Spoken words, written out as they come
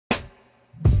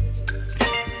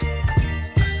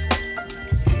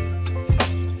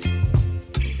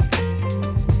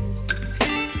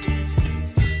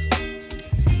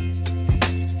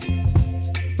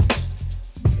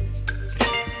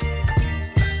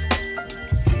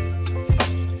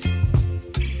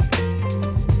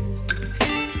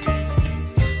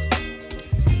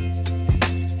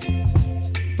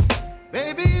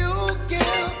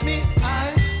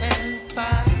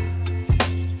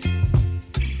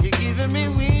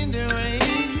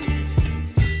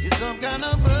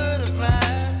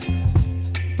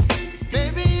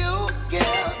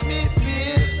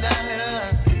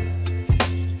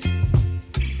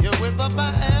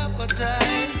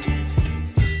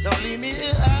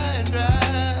here high and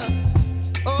dry.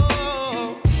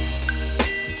 Oh,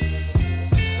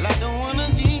 well, I don't wanna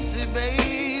jinx it,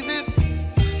 baby,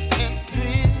 and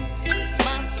twist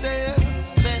myself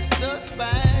at the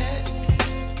spine.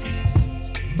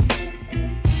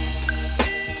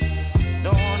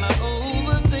 Don't wanna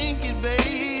overthink it,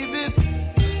 baby.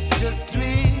 It's just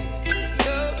twist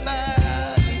your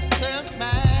body and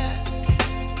mine.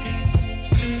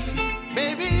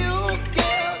 Baby, you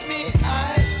give me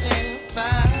ice and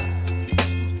fire.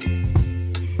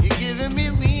 You're giving me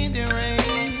wind and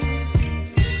rain.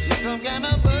 You're some kind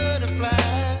of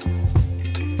butterfly.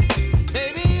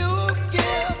 Baby, you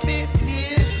give me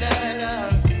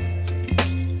midnight.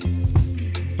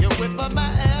 You whip up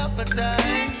my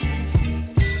appetite.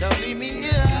 Don't leave me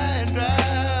here high and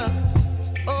dry.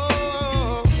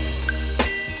 Oh,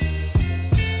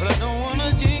 but I don't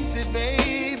wanna jinx it,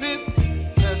 baby.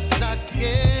 Let's not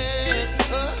get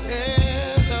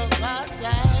ahead of my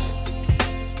time.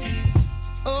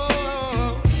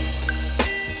 Oh,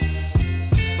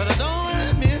 but I don't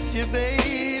wanna miss you,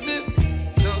 baby.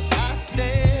 So I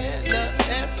stand up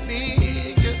and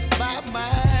speak my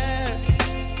mind.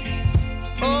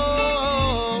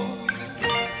 Oh.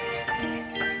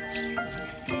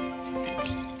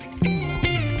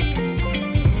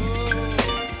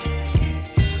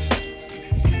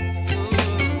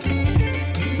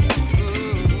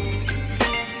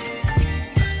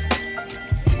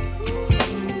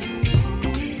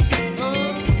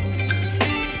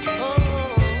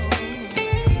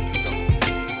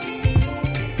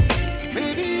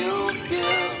 Baby, you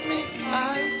give me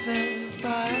ice and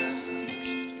fire.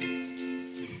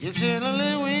 You're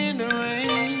channeling wind and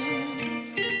rain.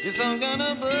 You're some kind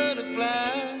of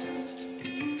butterfly.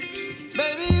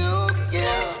 Baby, you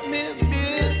give me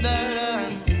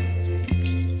midnight.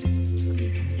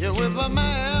 You whip up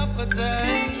my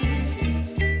appetite.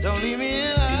 Don't leave me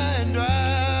here high and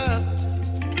dry.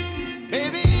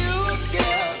 Baby, you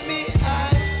give me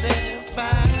ice and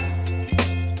fire.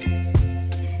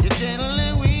 You're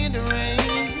channeling wind and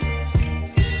rain.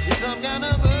 You're some kind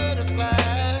of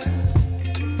butterfly.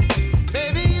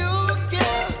 Baby, you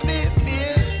give me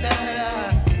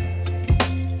midnight.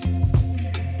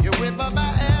 You whip up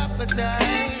my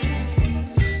appetite.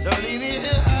 Don't leave me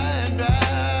here high and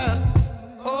dry.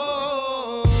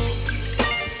 Oh.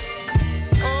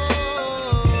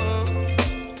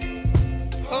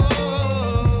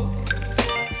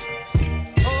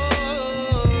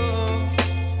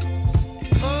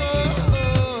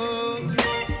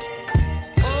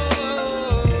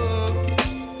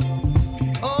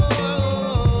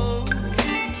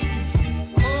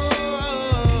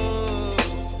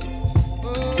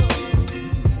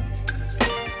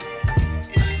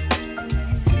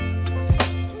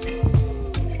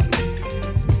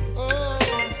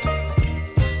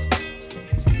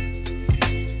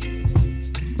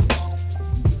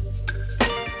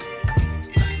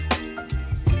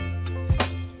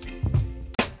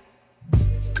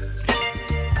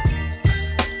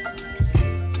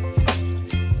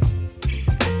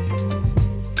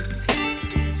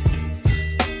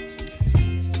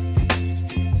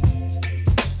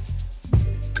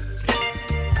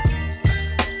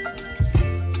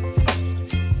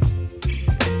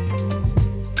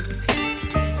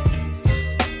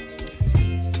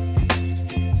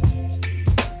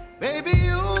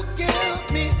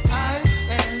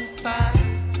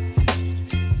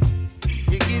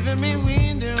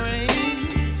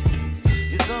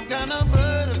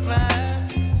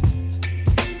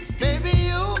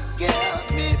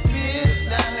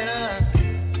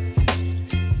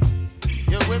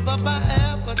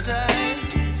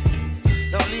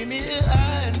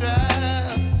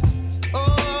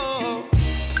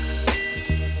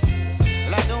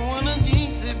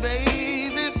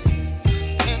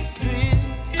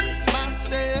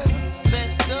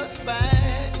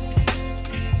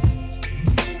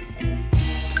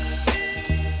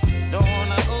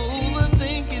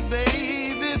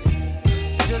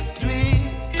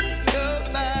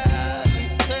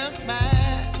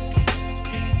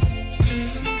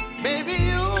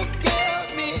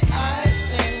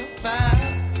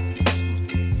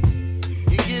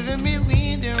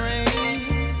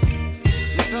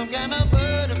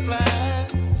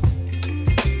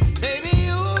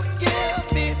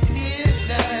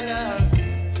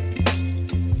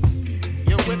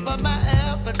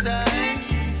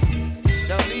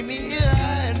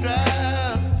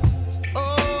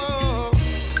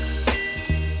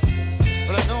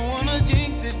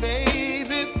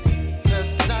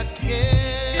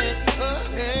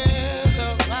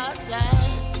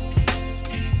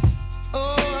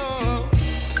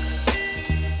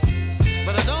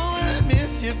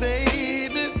 miss you,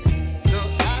 baby. So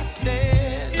I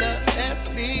stand up and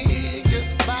speak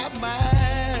my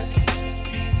mind.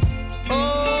 Oh.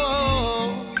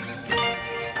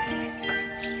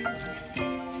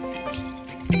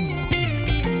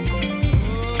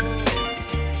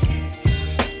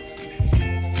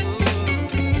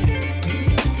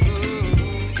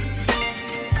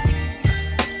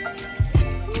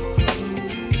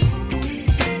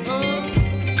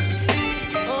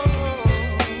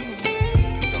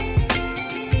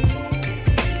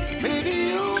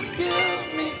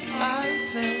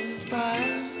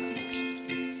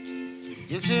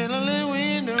 You're chilling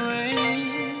in the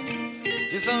rain.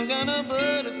 You're some kind of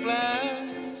butterfly.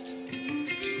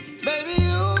 Baby,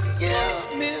 you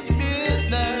give me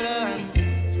midnight.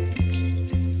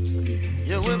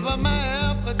 You whip up my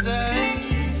appetite.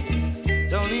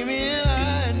 Don't leave me here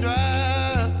high and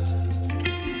dry.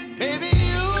 Baby,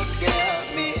 you give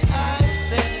me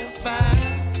ice and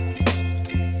fire.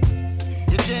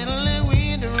 You're channeling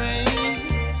wind and rain.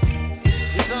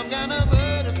 You're some kind of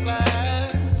butterfly.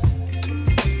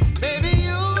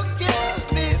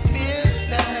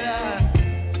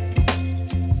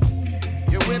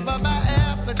 But my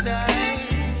appetite,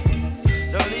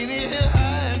 don't leave me here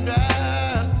high and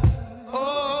dry.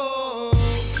 Oh,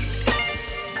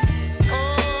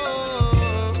 oh,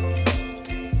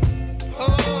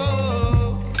 oh,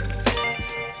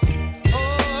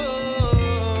 oh,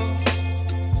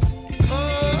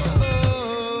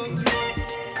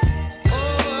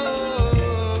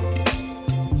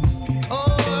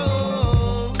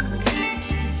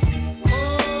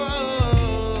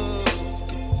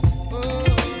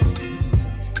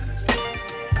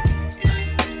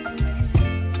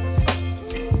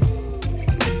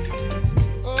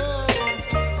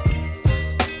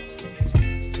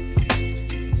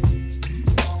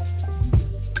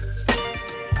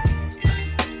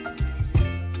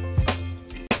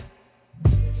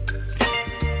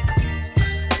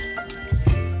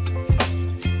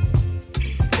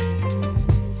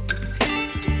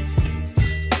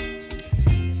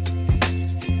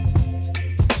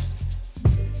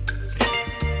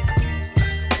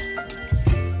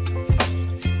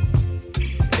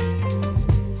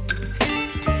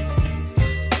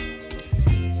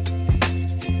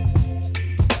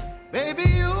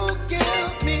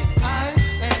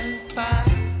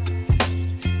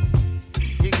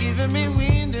 me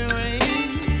wind and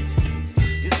rain.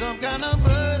 You're some kind of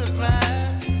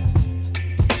butterfly.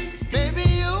 Baby,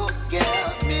 you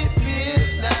give me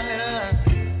midnight.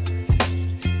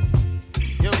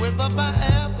 You whip up my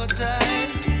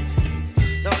appetite.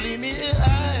 Don't leave me here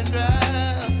high and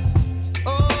dry.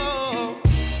 Oh,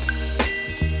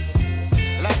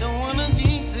 well, I don't wanna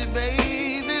jinx it,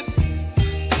 baby,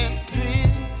 and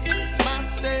twist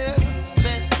myself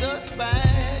at the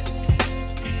spine.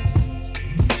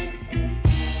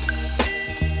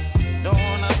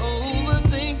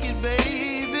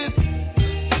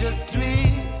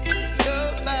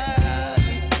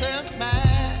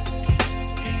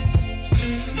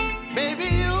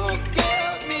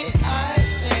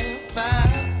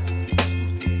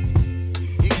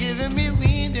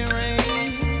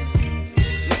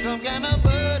 Some kind of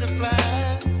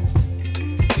butterfly.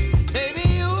 Baby,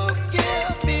 you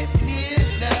give me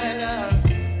midnight.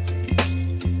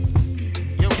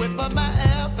 You whip up my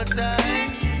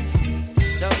appetite.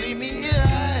 Don't leave me here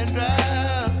high and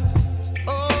dry.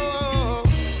 Oh,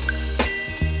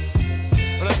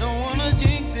 but I don't wanna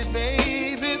jinx it,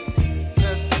 baby.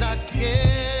 Let's not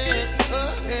get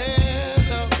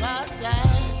ahead of my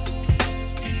time.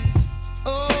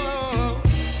 Oh,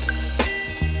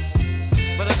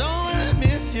 but I don't wanna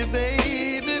miss you,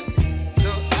 baby.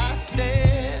 So I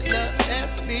stand up and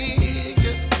speak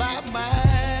my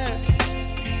mind.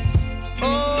 Oh.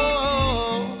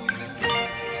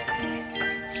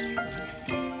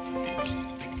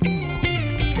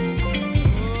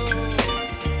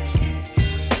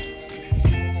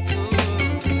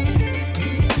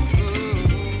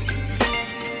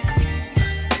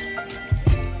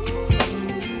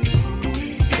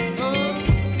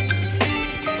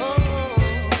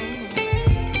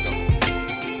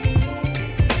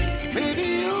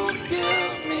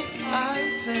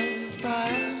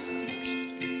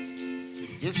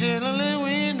 You're chilling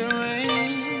in the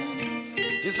rain.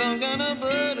 You're some kind of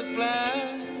butterfly.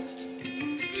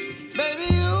 Baby,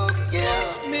 you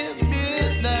give me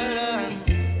midnight.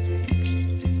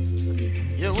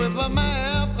 You whip up my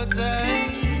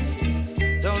appetite.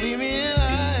 Don't leave me here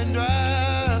high and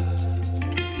dry.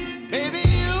 Baby,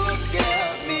 you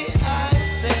give me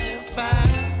ice and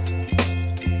fire.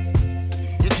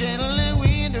 You're channeling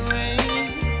wind and rain.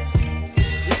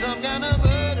 You're some kind of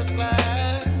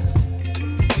butterfly.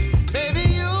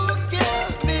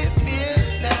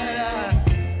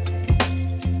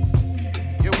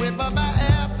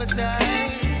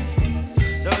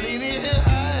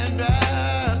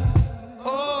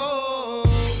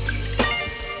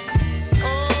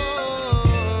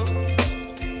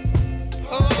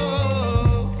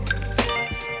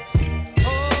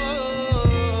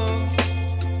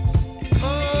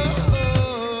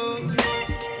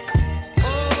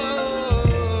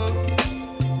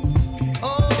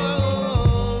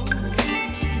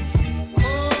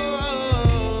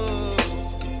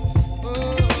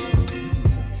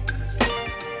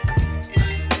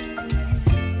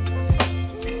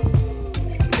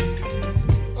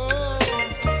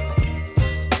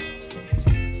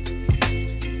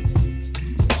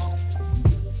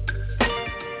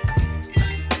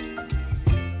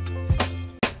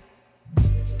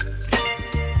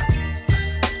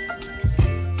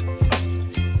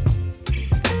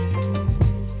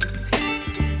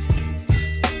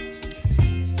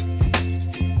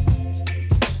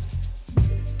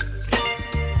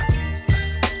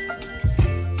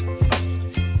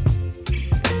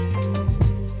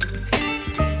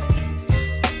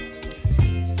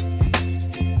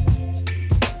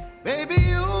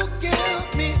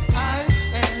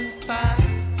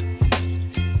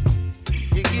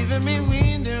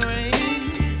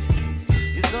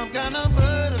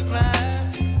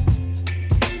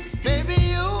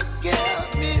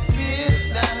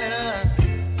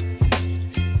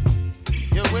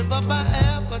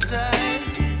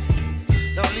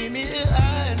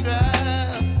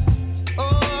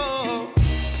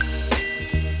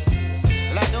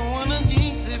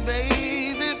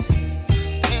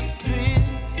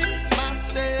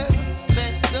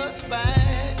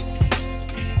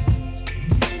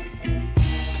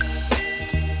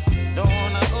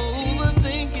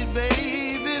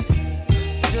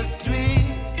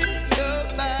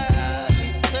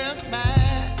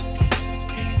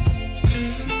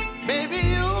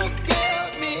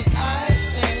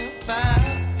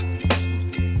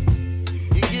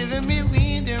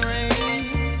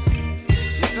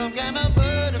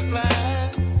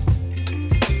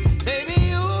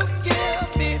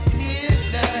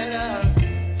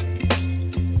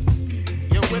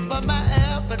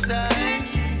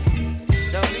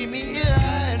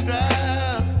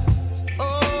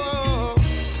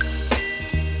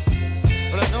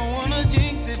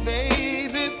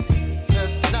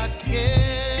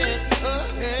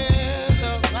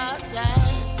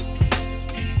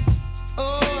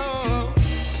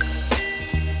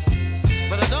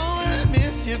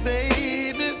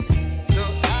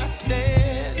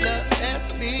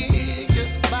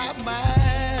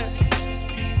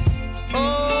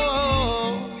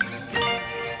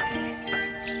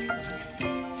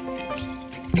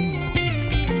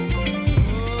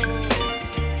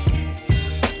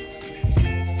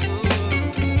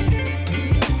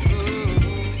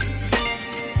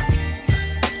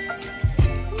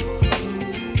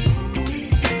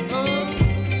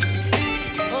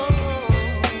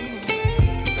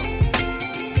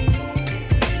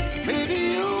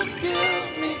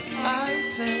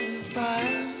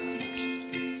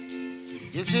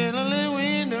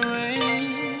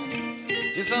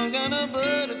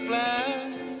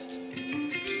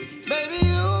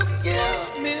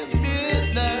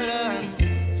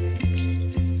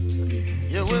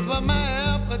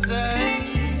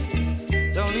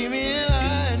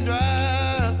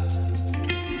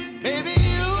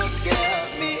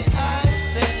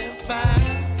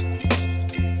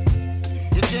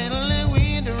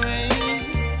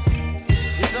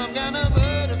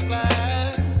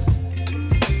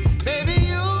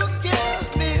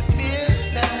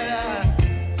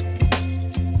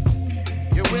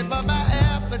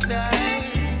 die.